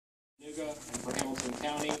Chattanooga and for Hamilton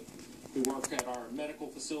County, who work at our medical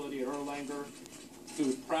facility at Erlanger,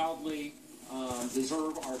 who proudly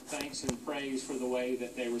deserve our thanks and praise for the way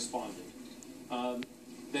that they responded.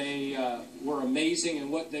 They were amazing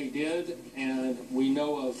in what they did, and we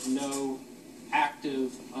know of no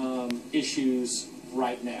active issues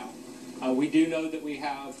right now. We do know that we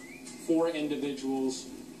have 4 individuals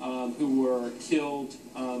who were killed,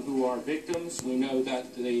 who are victims. We know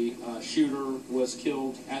that the shooter was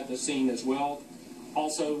killed at the scene as well.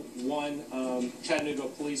 Also, one Chattanooga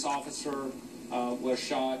police officer was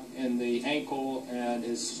shot in the ankle and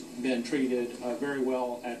has been treated very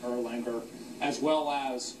well at Erlanger, as well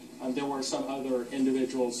as there were some other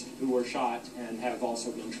individuals who were shot and have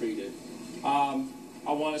also been treated. I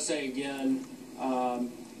want to say again,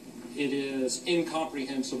 it is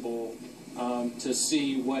incomprehensible to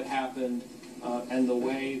see what happened and the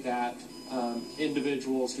way that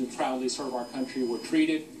individuals who proudly serve our country were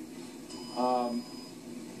treated.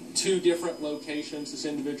 2 different locations this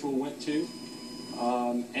individual went to,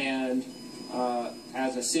 and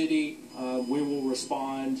as a city, we will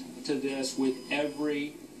respond to this with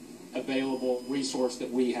every available resource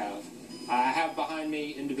that we have. I have behind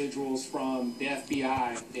me individuals from the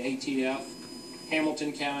FBI, the ATF,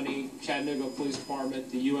 Hamilton County, Chattanooga Police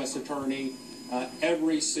Department, the U.S. Attorney,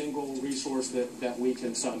 every single resource that we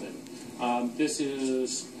can summon. This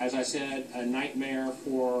is, as I said, a nightmare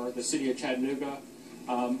for the city of Chattanooga,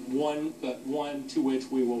 but one to which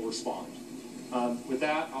we will respond. With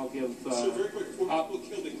that, I'll give... so very quick, 4 people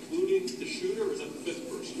killed, including the shooter, or is that the 5th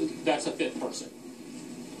person? That's a 5th person.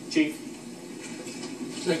 Chief?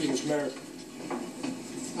 Thank you, Mr. Mayor.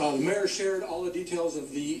 The mayor shared all the details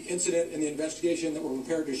of the incident and the investigation that we're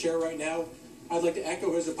prepared to share right now. I'd like to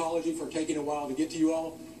echo his apology for taking a while to get to you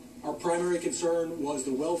all. Our primary concern was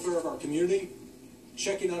the welfare of our community,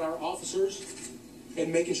 checking on our officers,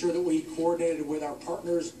 and making sure that we coordinated with our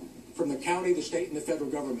partners from the county, the state, and the federal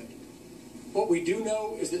government. What we do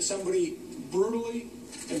know is that somebody brutally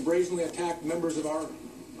and brazenly attacked members of our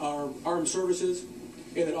armed services,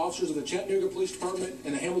 and that officers of the Chattanooga Police Department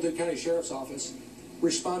and the Hamilton County Sheriff's Office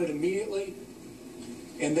responded immediately,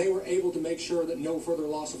 and they were able to make sure that no further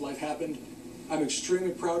loss of life happened. I'm extremely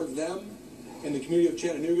proud of them and the community of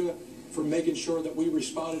Chattanooga for making sure that we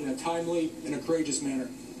responded in a timely and a courageous manner.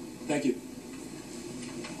 Thank you.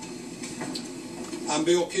 I'm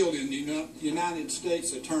Bill Killian, United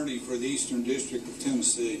States Attorney for the Eastern District of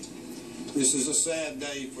Tennessee. This is a sad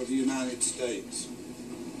day for the United States.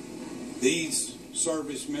 These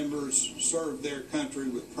service members served their country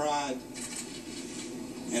with pride,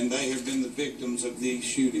 and they have been the victims of these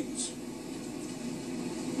shootings.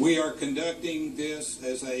 We are conducting this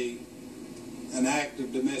as an act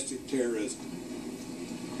of domestic terrorism.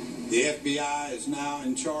 The FBI is now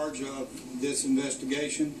in charge of this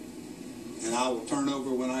investigation, and I will turn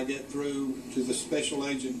over when I get through to the Special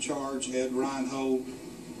Agent in charge, Ed Reinhold,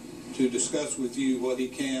 to discuss with you what he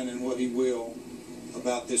can and what he will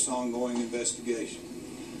about this ongoing investigation.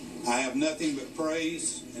 I have nothing but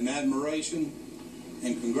praise and admiration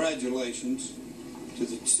and congratulations to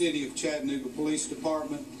the City of Chattanooga Police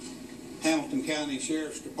Department, Hamilton County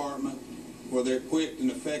Sheriff's Department, for their quick and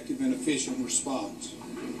effective and efficient response.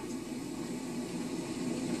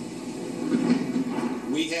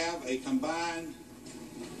 We have a combined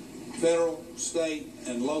federal, state,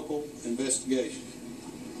 and local investigation.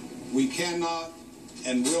 We cannot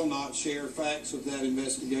and will not share facts of that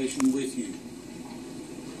investigation with you.